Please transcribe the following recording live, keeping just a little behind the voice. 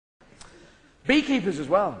Beekeepers as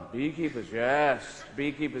well. Beekeepers, yes.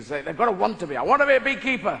 Beekeepers, they've got to want to be. I want to be a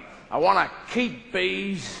beekeeper. I want to keep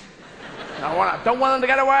bees. I don't want them to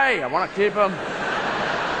get away. I want to keep them. They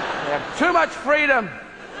have too much freedom.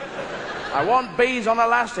 I want bees on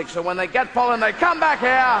elastic, so when they get pollen, they come back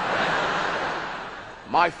here.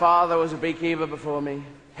 My father was a beekeeper before me.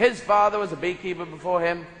 His father was a beekeeper before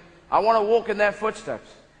him. I want to walk in their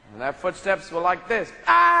footsteps. And their footsteps were like this.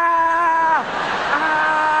 Ah! Ah!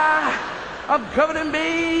 I'm covered in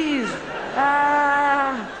bees.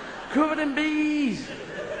 Ah! Covered in bees.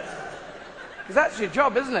 Because that's your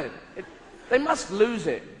job, isn't it? They must lose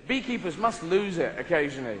it. Beekeepers must lose it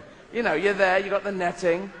occasionally. You know, you're there, you got the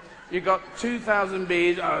netting, you got 2,000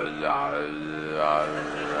 bees, and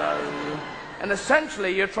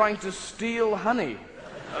essentially you're trying to steal honey.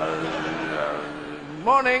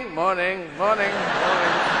 Morning, morning, morning, morning, morning.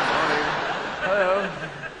 Hello.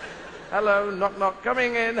 Hello, knock, knock,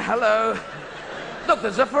 coming in, hello. Look,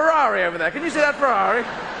 there's a Ferrari over there. Can you see that Ferrari?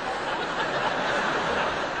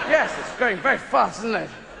 Yes, it's going very fast, isn't it?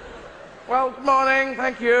 Well, good morning,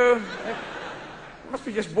 thank you. Must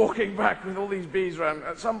be just walking back with all these bees around.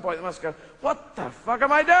 At some point they must go, what the fuck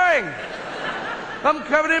am I doing? I'm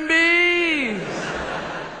covered in bees.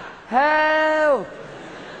 Help!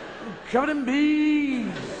 I'm covered in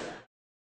bees.